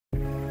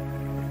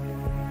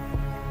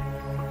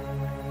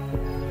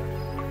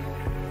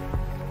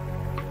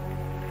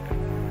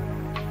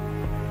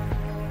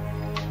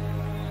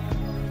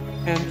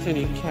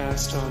Anthony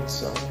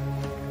Castonzo.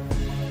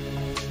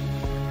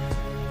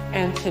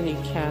 Anthony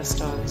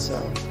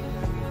Castonzo.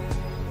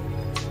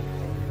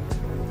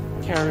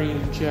 Carrie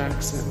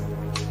Jackson.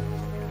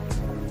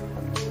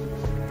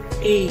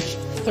 Age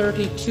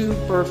 32,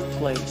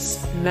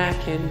 birthplace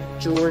Macon,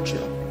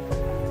 Georgia.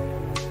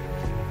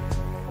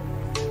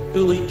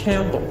 Billy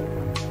Campbell.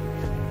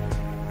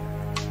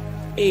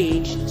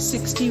 Age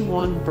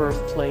 61,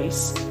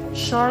 birthplace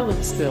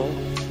Charlottesville,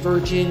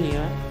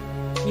 Virginia,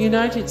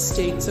 United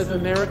States of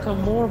America.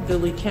 More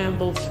Billy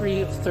Campbell.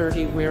 3 of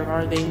 30. Where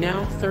are they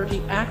now?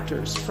 30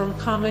 actors from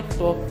comic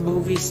book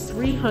movies.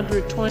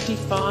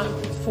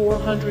 325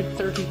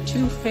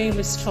 432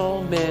 famous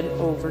tall men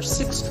over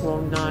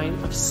 6'9".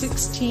 9 of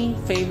 16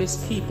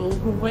 famous people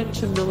who went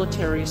to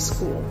military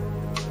school.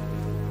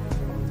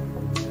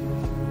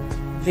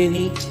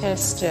 Vinny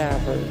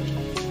Testaverde.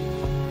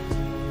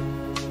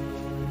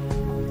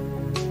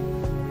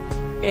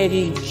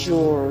 Eddie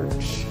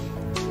George.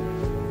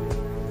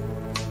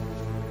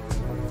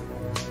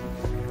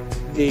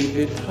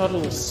 David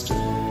Huddleston.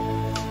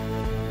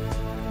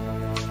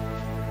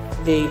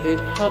 David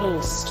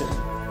Huddleston.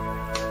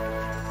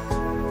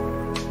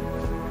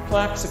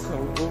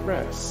 Plaxico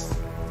Burress.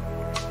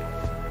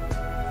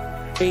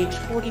 Age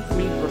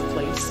 43,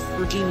 birthplace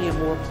Virginia.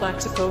 More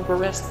Plaxico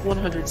Burress.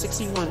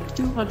 161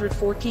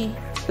 214.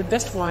 The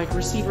best wide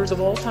receivers of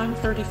all time.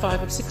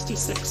 35 of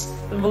 66.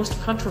 The most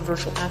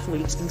controversial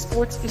athletes in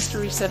sports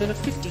history. 7 of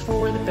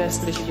 54. The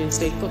best Michigan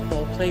State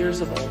football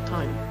players of all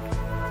time.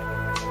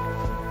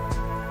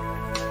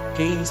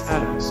 James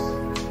Adams.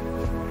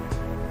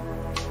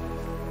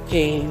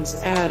 James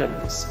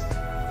Adams.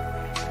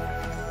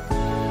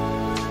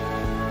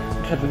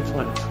 Kevin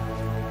Plank.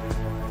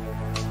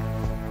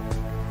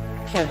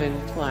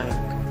 Kevin Plank.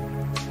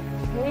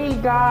 Hey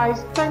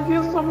guys, thank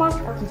you so much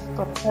for the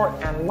support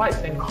and likes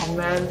and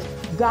comments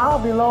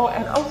down below,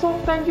 and also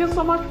thank you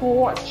so much for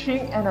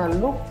watching, and I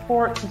look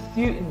forward to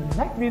see you in the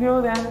next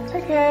video. Then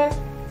take care.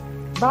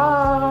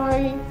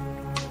 Bye.